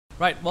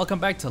Right, welcome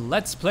back to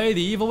Let's Play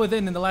The Evil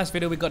Within. In the last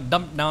video we got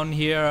dumped down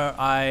here.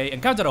 I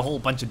encountered a whole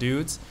bunch of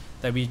dudes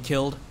that we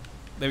killed.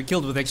 They were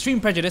killed with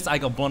extreme prejudice. I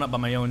got blown up by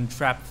my own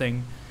trap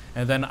thing.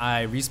 And then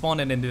I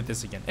respawned and then did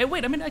this again. Hey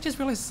wait, I just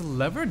realized there's a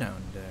lever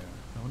down there.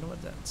 I wonder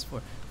what that's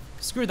for.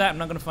 Screw that, I'm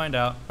not gonna find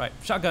out. Right,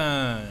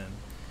 shotgun.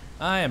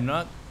 I am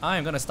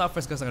gonna stop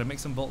first because I'm gonna make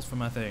some bolts for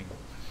my thing.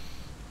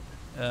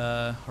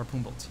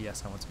 Harpoon bolts,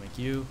 yes, I want to make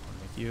you.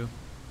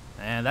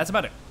 And that's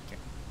about it. Okay.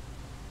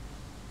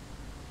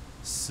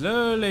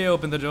 Slowly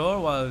open the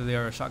door while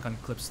their shotgun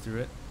clips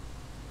through it.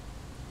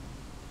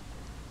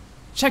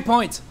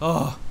 Checkpoint!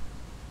 Oh!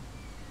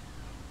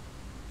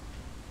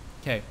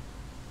 Okay.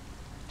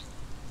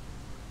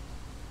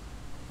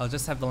 I'll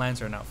just have the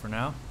lantern out for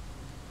now.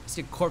 I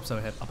see a corpse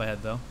up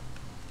ahead though.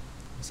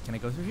 Can I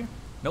go through here?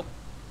 Nope.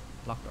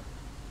 Locked door.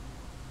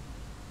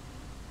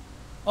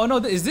 Oh no,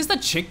 is this the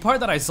chick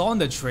part that I saw in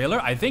the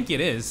trailer? I think it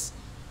is.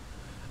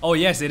 Oh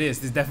yes, it is.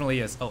 This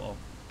definitely is. Oh.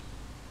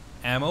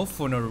 Ammo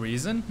for no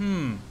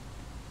reason?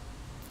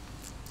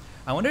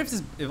 I wonder if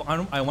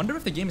I wonder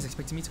if the game is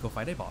expecting me to go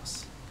fight a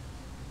boss.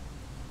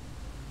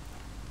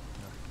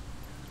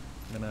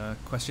 I'm gonna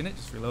question it.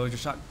 Just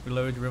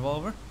reload your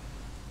revolver.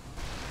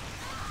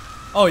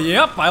 Oh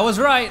yep, I was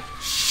right.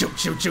 Shoot.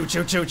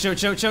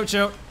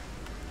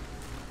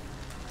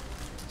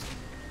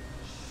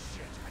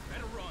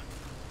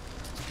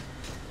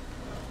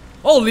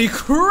 Holy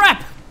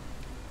crap!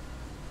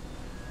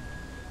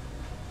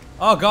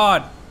 Oh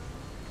god.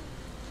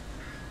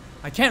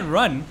 I can't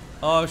run.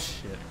 Oh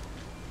shit.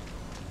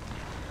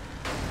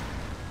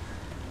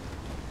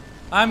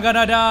 I'm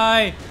gonna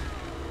die.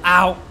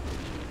 Ow.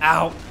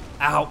 Ow.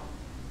 Ow.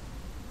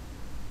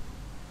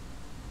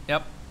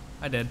 Yep,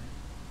 I did.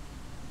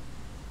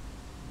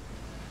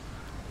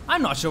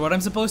 I'm not sure what I'm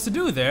supposed to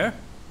do there.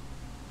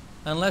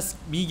 Unless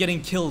me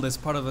getting killed is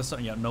part of the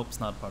story. Yeah, nope, it's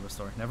not part of the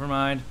story. Never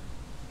mind.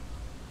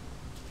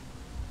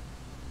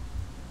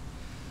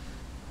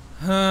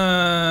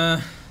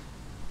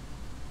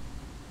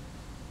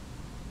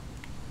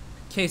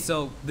 Okay,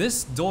 so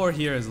this door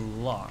here is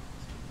locked.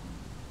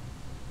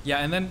 Yeah,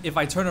 and then if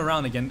I turn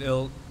around again,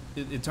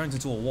 it turns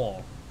into a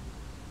wall.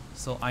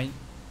 So I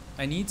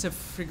need to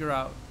figure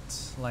out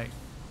like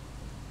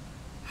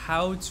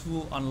how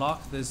to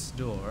unlock this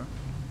door.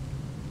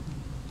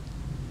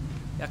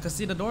 Yeah, cause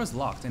see the door is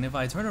locked, and if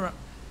I turn around,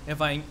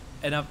 if I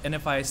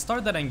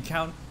start that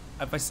encounter,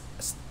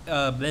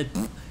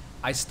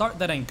 I start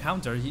that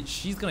encounter,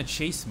 she's gonna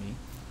chase me.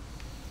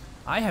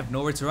 I have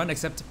nowhere to run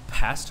except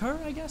past her,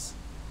 I guess.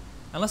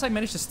 Unless I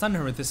manage to stun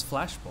her with this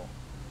flashball.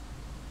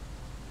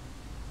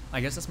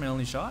 I guess that's my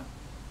only shot.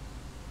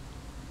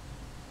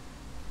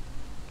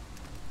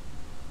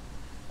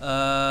 You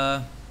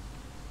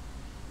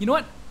know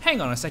what?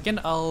 Hang on a second.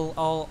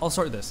 I'll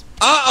sort this.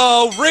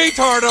 Uh-oh,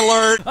 retard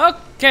alert.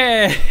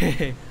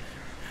 Okay.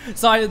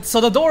 So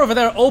the door over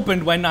there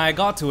opened when I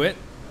got to it.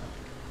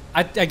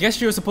 I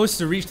guess you were supposed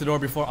to reach the door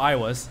before I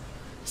was.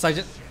 So I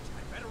just...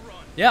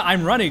 Yeah,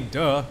 I'm running,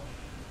 duh.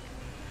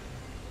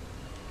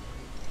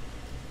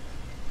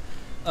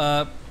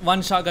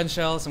 One shotgun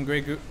shell, some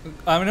gray goo.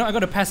 I'm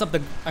gonna pass up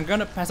the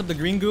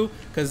green goo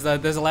because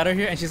there's a ladder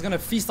here, and she's gonna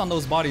feast on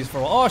those bodies for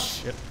a while. Oh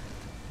shit!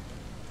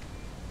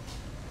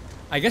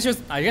 I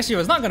guess she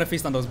was not gonna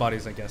feast on those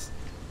bodies. I guess.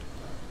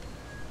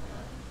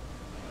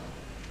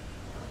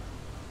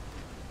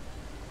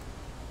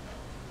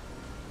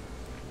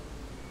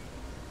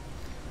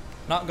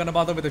 Not gonna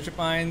bother with the trip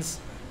mines.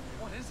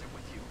 What is it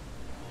with you?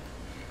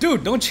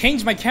 Dude, don't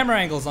change my camera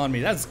angles on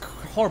me. That's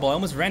horrible. I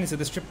almost ran into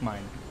this trip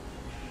mine.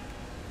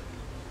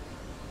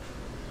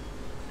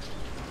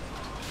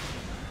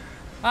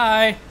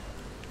 Hi.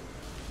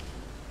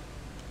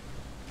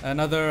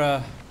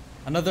 Another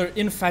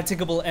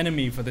infatigable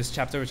enemy for this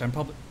chapter,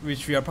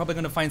 which we are probably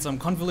gonna find some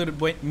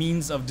convoluted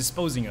means of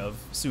disposing of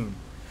soon.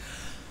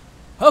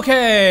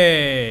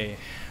 Okay.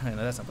 No,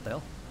 that's not what the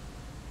hell.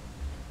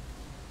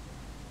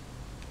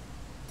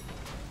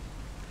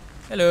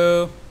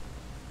 Hello.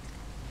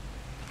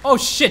 Oh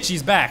shit,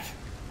 she's back.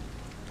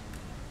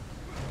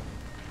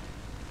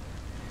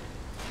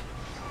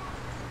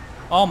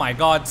 Oh my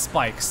god,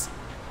 spikes.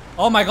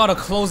 Oh my god, a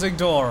closing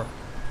door.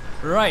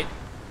 Right.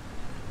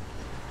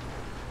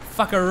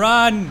 Fucker,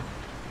 run.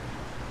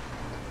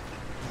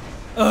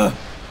 Ugh.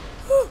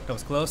 That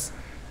was close.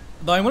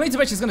 Though I'm willing to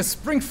bet she's gonna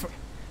spring for...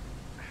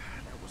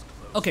 That was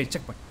close. Okay,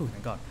 checkpoint. Oh,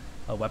 thank god.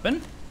 A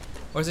weapon?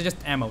 Or is it just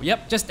ammo?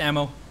 Yep, just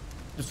ammo.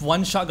 Just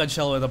one shotgun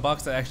shell with a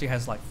box that actually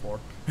has like 4.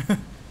 Okay,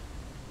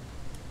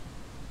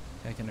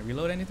 can I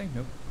reload anything?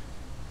 Nope.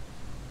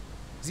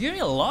 He's giving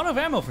me a lot of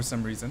ammo for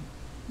some reason.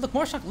 Look,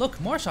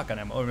 more shotgun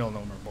ammo. Oh,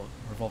 no,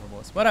 revolver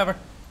bullets. Whatever.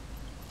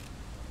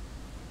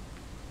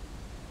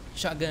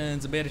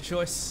 Shotgun's a better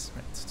choice.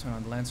 Right, let's turn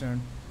on the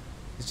lantern.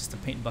 It's just a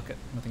paint bucket,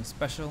 nothing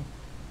special.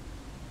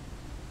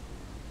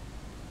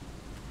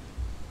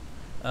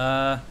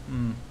 I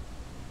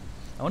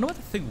wonder what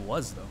the thing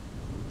was though.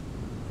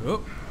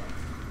 Oh.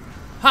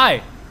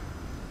 Hi.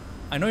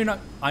 I know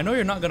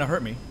you're not gonna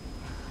hurt me.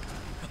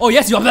 Oh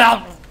yes, you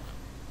are.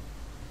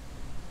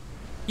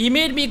 He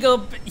made me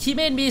go. He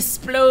made me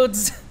explode.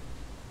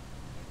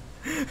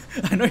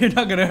 I know you're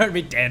not gonna hurt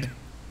me dead.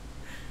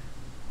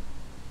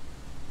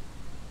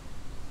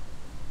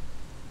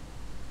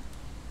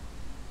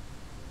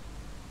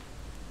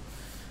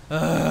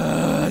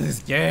 This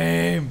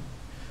game.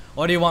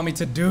 What do you want me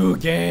to do,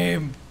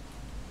 game?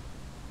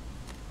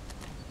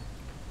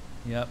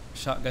 Yep,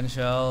 shotgun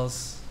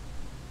shells.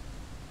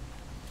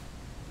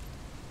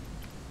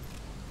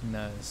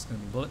 No, it's gonna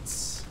be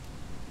bullets.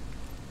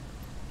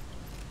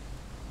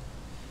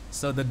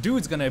 So the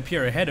dude's gonna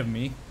appear ahead of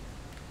me.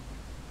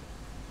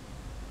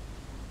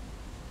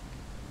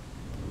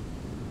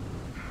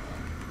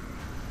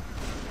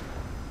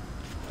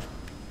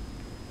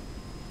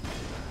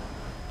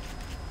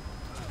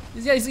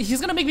 Yeah, he's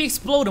gonna make me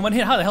explode in one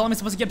hit. How the hell am I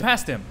supposed to get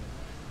past him?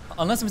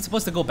 Unless I'm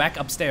supposed to go back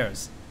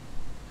upstairs.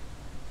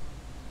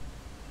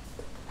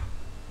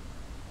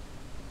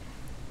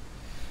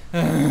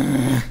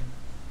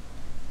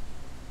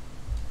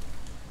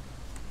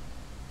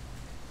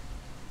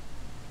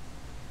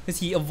 Because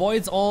he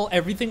avoids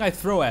everything I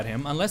throw at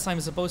him, unless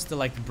I'm supposed to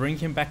like bring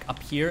him back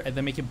up here and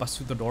then make him bust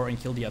through the door and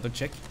kill the other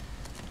chick.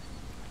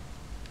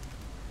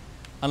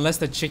 Unless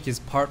the chick is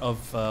part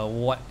of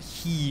what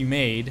he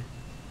made,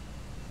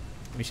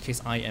 in which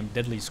case I am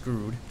deadly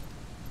screwed.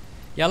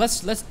 Yeah, let's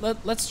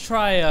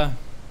try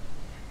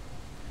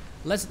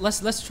let's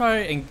try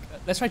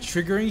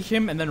triggering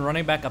him and then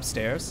running back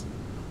upstairs.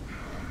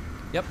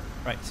 Yep,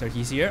 right. So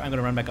he's here. I'm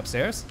gonna run back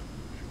upstairs.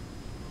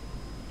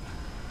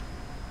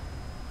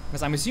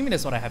 Because I'm assuming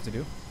that's what I have to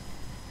do.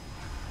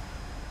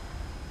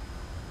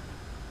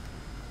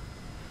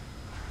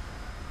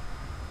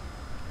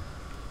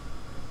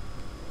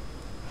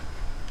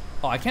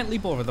 Oh, I can't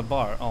leap over the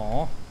bar.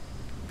 Aw.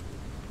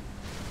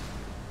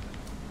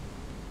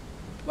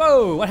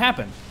 Whoa, what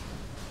happened?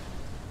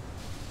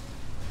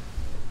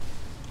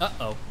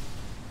 Uh-oh.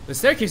 The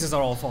staircases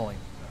are all falling.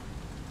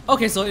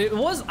 Okay, so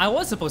I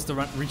was supposed to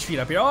retreat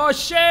up here. Oh,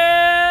 shit!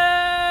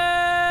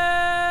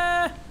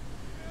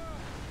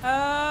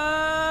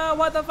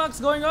 What the fuck's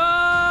going on?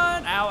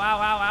 Ow, ow,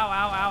 ow, ow,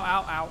 ow, ow,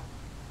 ow, ow.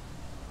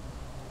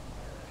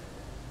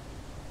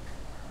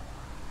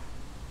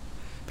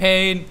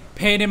 Pain.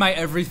 Pain in my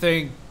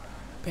everything.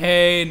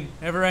 Pain.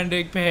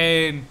 Never-ending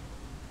pain.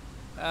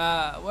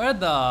 Where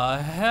the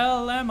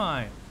hell am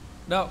I?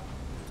 No.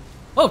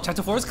 Oh,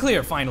 chapter 4 is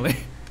clear, finally.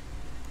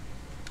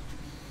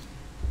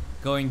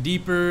 Going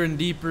deeper and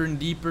deeper and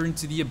deeper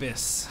into the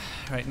abyss.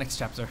 Alright, next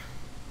chapter.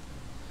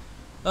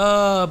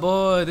 Oh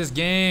boy, this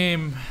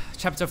game.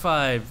 Chapter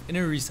 5,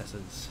 Inner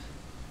Recesses.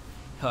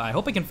 I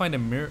hope I can find a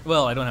mirror.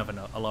 Well, I don't have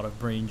a lot of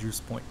brain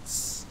juice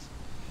points.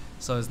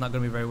 So it's not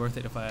going to be very worth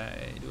it if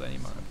I do any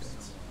more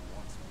upgrades.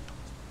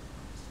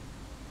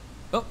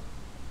 Oh,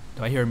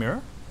 do I hear a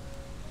mirror?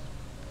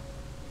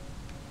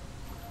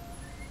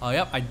 Oh,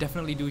 yep, I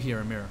definitely do hear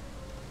a mirror.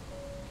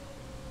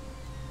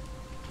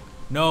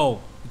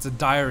 No, it's a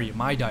diary,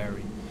 my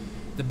diary.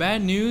 The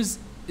bad news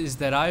is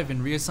that I've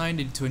been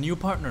reassigned to a new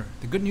partner.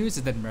 The good news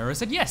is that Mara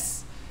said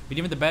yes. But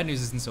even the bad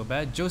news isn't so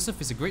bad.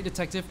 Joseph is a great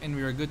detective and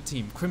we're a good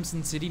team.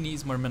 Crimson City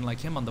needs more men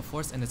like him on the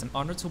force and it's an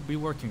honor to be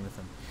working with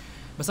him.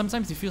 But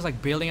sometimes it feels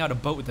like bailing out a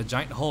boat with a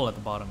giant hole at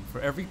the bottom. For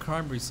every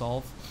crime we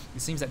solve,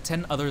 it seems that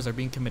 10 others are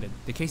being committed.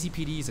 The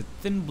KCPD is a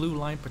thin blue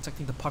line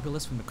protecting the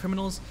populace from the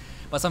criminals,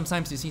 but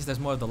sometimes it seems there's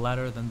more of the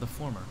latter than the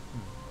former.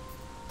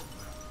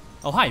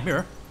 Oh, hi,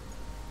 mirror.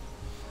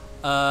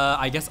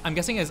 I'm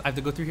guessing I have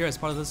to go through here as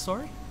part of the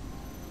story?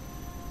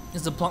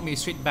 This will plonk me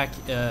straight back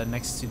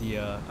next to the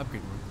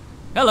upgrade room.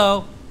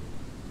 Hello!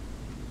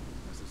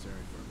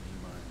 Necessary for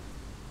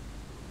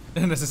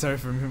me, my... Necessary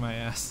for me, my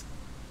ass.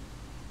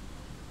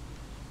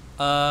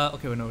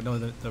 Okay, well, no,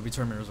 the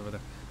return mirror's over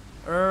there.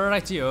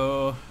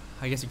 Rightio.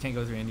 I guess you can't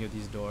go through any of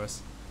these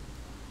doors.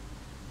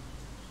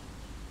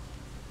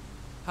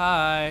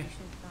 Hi.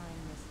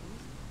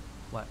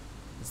 What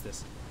is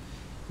this?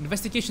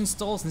 Investigation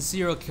stalls in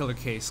serial killer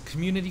case.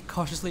 Community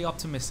cautiously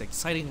optimistic.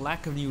 Citing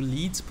lack of new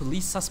leads,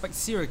 police suspect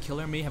serial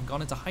killer may have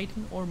gone into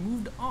hiding or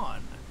moved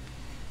on.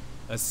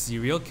 A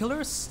serial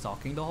killer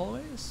stalking the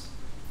hallways?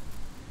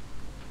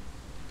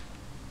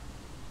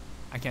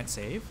 I can't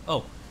save?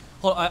 Oh.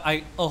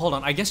 Hold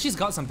on. I guess she's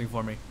got something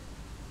for me.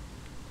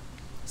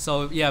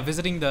 So yeah,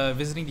 visiting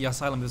the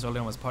asylum this early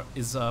on was part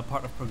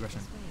of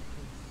progression.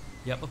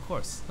 Yep, of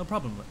course. No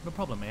problem,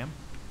 ma'am.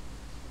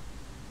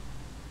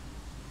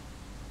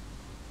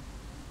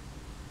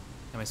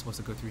 Am I supposed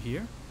to go through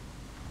here?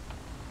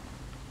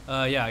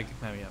 Yeah, yeah,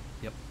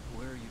 yep.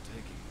 Where are you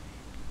taking me?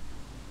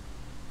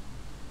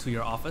 To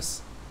your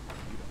office.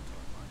 You don't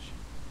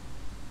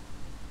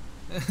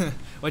talk much.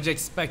 What'd you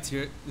expect?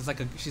 Here,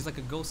 she's like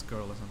a ghost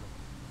girl or something.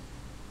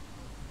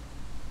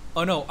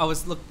 Oh no, I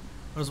was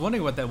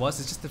wondering what that was.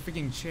 It's just a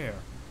freaking chair.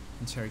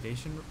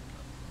 Interrogation room?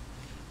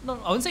 No,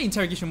 I wouldn't say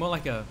interrogation, more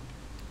like a...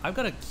 I've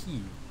got a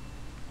key.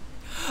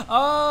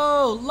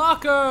 Oh,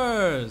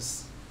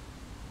 lockers!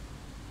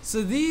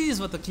 So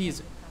these what the keys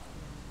are.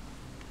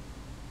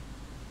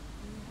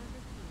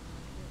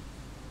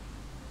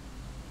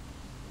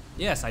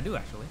 Yes, I do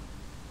actually.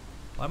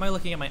 Why am I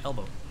looking at my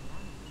elbow?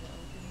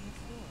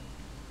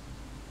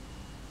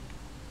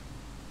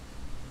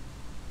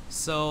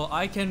 So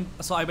I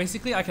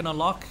basically I can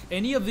unlock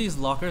any of these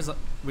lockers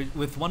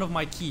with one of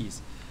my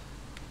keys.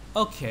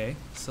 Okay,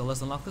 so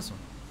let's unlock this one.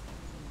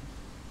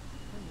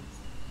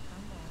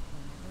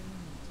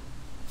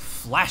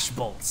 Flash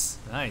bolts,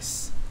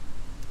 nice.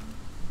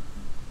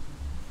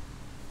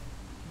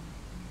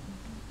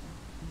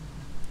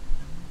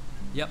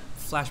 Yep,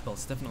 flash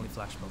bolts, definitely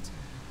flash bolts.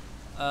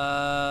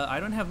 I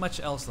don't have much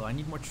else though. I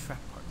need more trap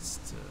parts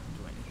to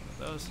do anything with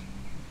those.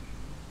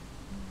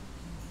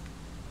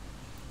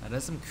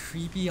 There's some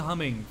creepy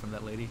humming from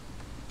that lady.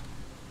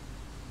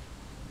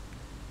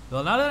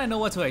 Well, now that I know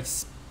what to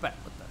expect,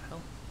 what the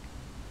hell?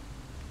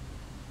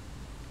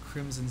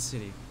 Crimson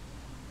City.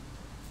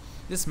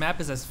 This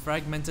map is as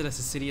fragmented as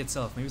the city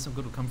itself. Maybe some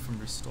good will come from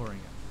restoring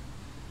it.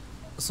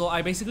 So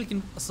I basically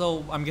can.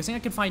 So I'm guessing I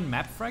can find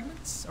map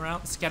fragments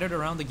scattered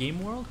around the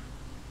game world.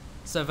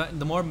 So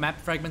the more map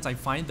fragments I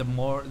find,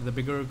 the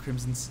bigger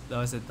Crimson.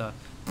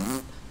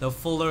 The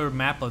fuller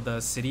map of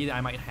the city that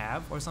I might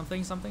have, or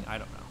something. I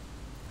don't know.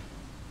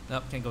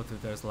 Nope, can't go through.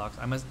 There's locks.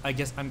 I'm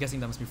guessing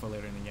that must be for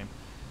later in the game.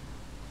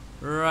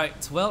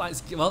 Right. Well,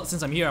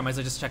 since I'm here, I might as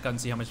well just check out and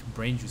see how much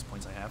brain juice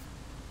points I have.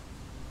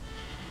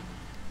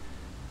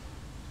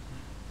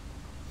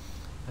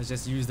 Let's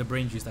just use the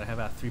brain juice that I have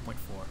at 3.4.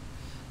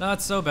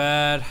 Not so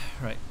bad.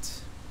 Right.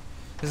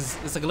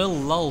 It's like a little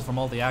lull from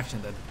all the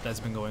action that's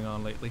been going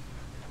on lately.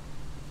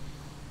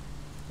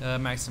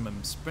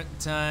 Maximum sprint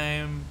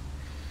time,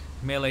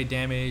 melee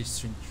damage,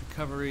 strength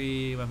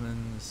recovery,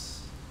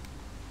 weapons,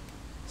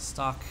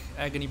 stock,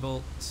 agony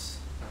bolt.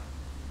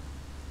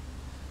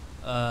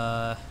 Do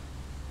I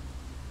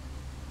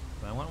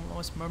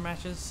want more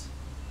matches?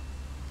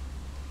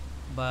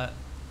 But,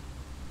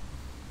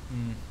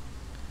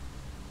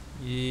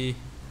 yeah.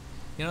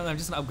 You know, I'm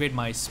just gonna upgrade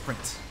my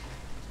sprint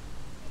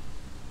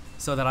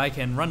so that I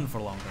can run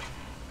for longer.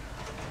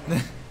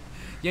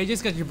 Yeah, you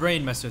just got your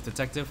brain messed with,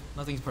 detective.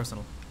 Nothing's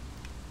personal.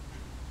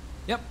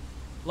 Yep,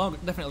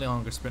 definitely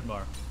longer sprint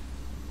bar.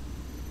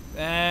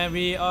 And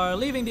we are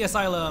leaving the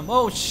asylum.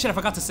 Oh shit, I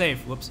forgot to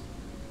save. Whoops.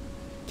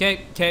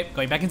 Okay,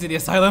 going back into the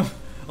asylum.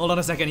 Hold on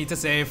a second, I need to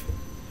save.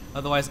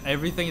 Otherwise,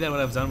 everything that I would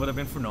have done would have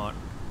been for naught.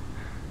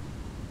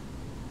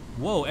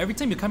 Whoa, every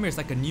time you come here, it's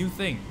like a new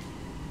thing.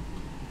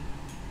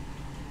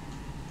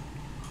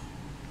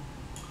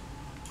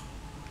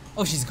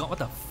 Oh, she's got what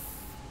the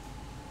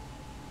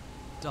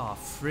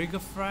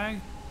frag?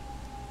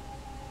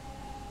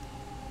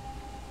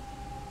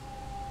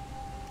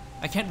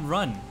 I can't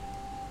run.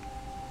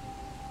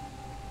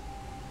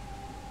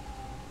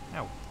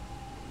 Ow.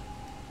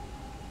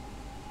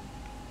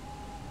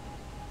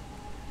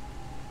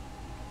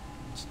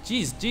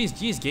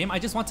 Jeez, game. I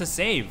just want to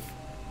save.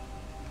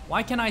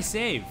 Why can't I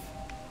save?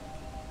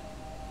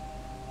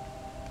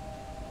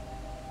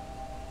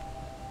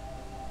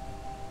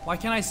 Why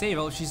can't I save?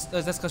 Oh,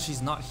 that's because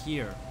she's not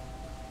here.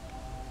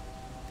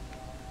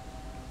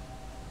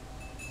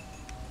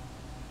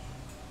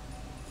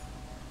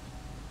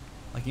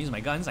 I can use my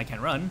guns. I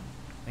can't run.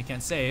 I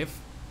can't save.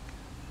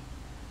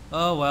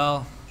 Oh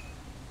well.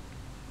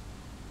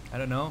 I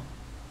don't know.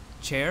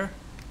 Chair?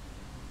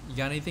 You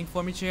got anything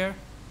for me, chair?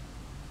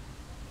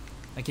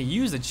 I can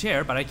use the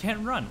chair, but I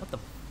can't run. What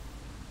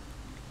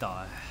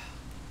the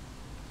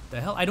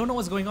hell? I don't know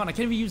what's going on. I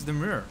can't even use the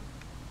mirror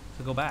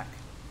to go back.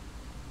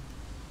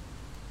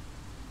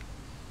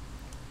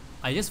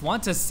 I just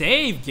want to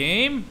save,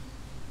 game.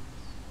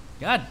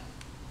 God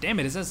damn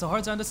it, is that so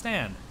hard to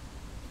understand?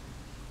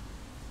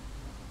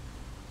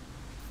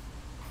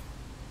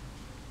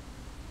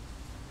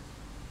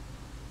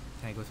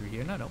 Can I go through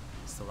here? No,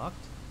 it's still locked.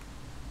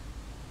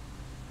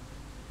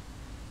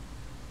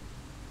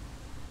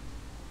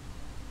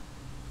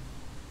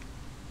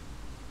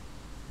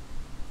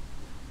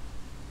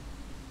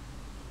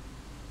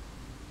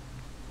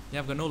 Yeah,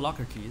 I've got no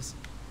locker keys.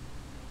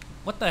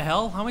 What the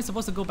hell? How am I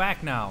supposed to go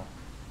back now?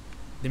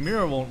 The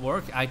mirror won't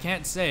work, I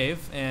can't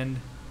save,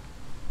 and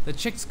the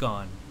chick's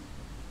gone.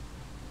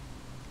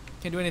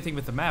 Can't do anything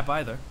with the map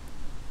either.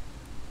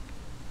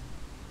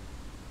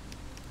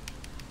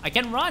 I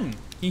can't run! Can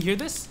you hear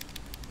this?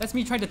 That's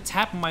me trying to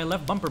tap my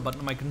left bumper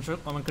button on my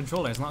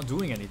controller. It's not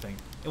doing anything.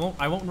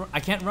 I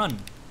can't run.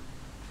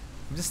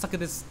 I'm just stuck in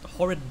this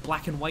horrid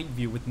black and white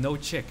view with no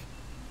chick.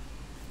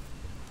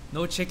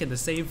 No chick and the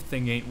save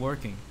thing ain't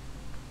working.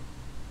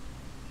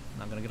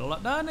 I'm gonna get a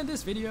lot done in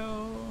this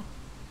video.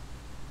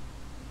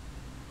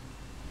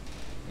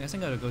 I guess I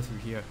gotta go through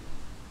here.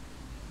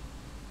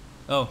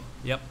 Oh,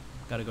 yep,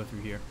 gotta go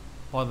through here.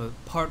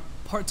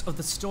 Parts of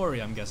the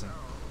story, I'm guessing.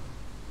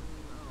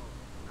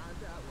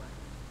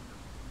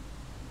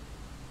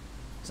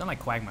 Sound like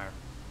Quagmire.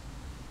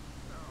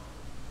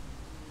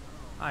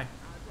 Hi.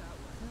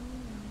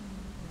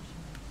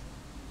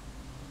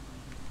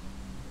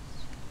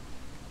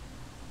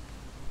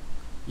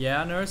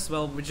 Yeah, nurse.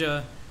 Well, would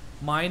you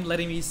mind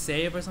letting me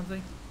save or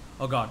something?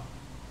 Oh god.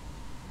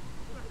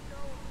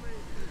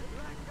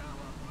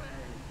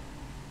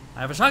 I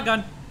have a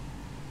shotgun.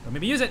 Don't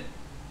make me use it.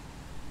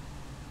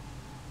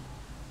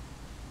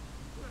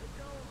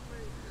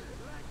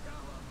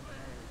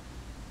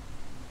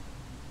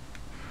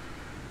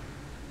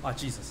 Oh,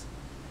 Jesus.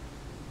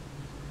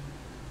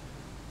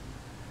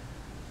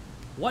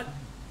 What?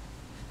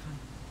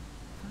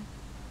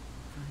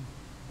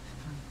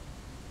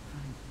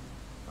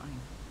 Fine.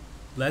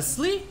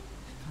 Leslie?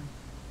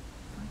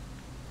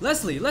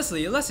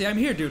 Leslie, I'm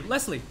here, dude.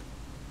 Leslie.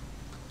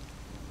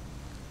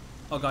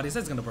 Oh god, he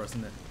says it's gonna burst,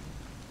 isn't it?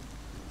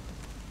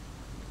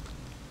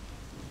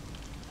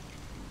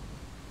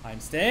 I'm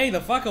staying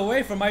the fuck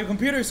away from my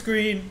computer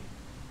screen.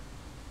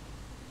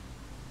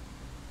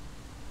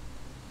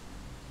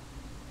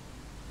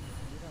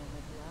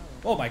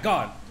 Oh my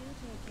god.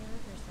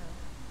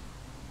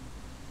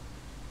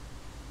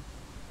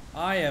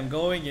 I am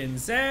going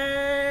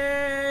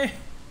insane.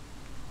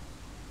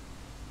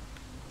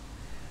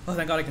 Oh,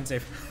 thank god I can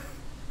save.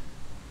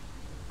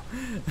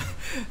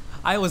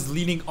 I was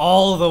leaning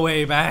all the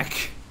way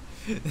back.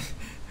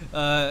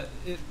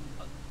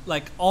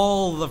 Like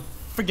all the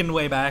freaking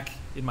way back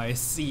in my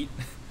seat.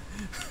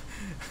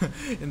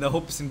 in the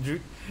hopes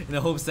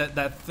that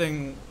that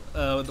thing,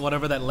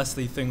 whatever that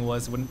Leslie thing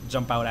was, wouldn't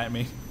jump out at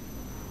me.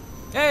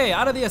 Hey,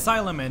 out of the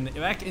asylum and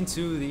back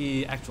into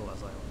the actual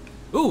asylum.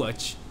 Ooh,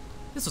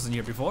 this wasn't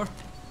here before.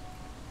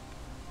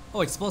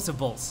 Oh, explosive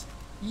bolts.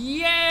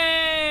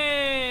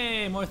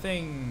 Yay! More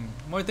thing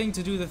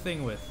to do the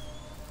thing with.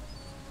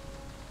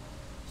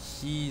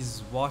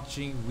 He's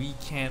watching, we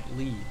can't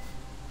leave.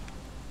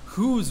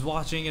 Who's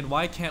watching and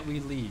why can't we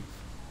leave?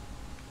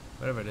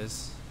 Whatever it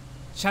is.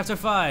 Chapter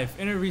 5,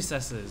 Inner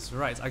Recesses.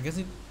 Right, I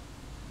guess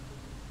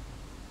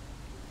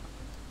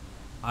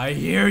I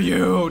hear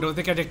you! Don't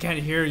think I just can't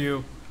hear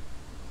you.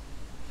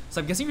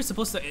 So I'm guessing you're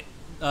supposed to,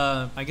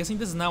 I'm guessing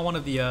this is now one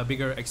of the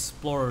bigger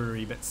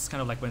explorer-y bits,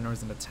 kind of like when I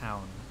was in the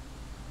town.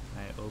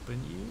 Can I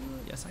open you?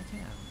 Yes, I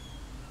can.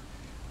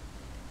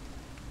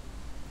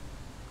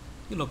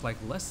 You look like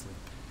Leslie.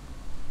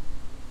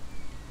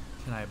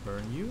 Can I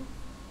burn you?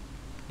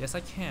 Yes, I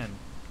can.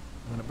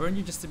 I'm gonna burn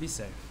you just to be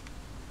safe.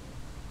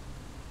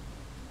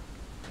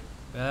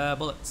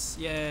 Bullets.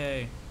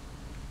 Yay.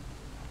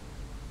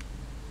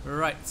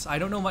 Right, I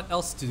don't know what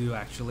else to do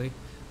actually.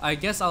 I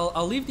guess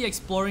I'll leave the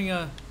exploring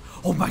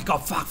oh my god,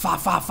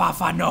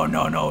 fuck,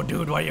 no,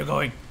 dude, where are you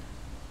going?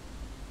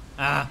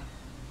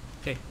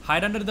 Okay,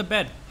 hide under the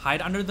bed, oh,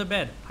 okay,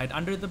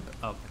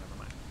 never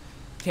mind.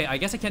 Okay, I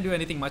guess I can't do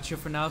anything much here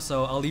for now,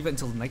 so I'll leave it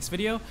until the next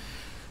video.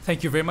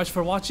 Thank you very much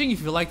for watching.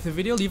 If you liked the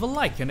video, leave a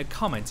like and a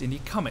comment in the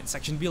comment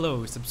section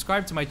below.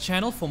 Subscribe to my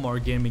channel for more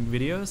gaming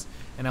videos,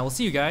 and I will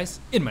see you guys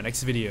in my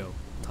next video.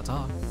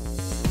 Ta-ta.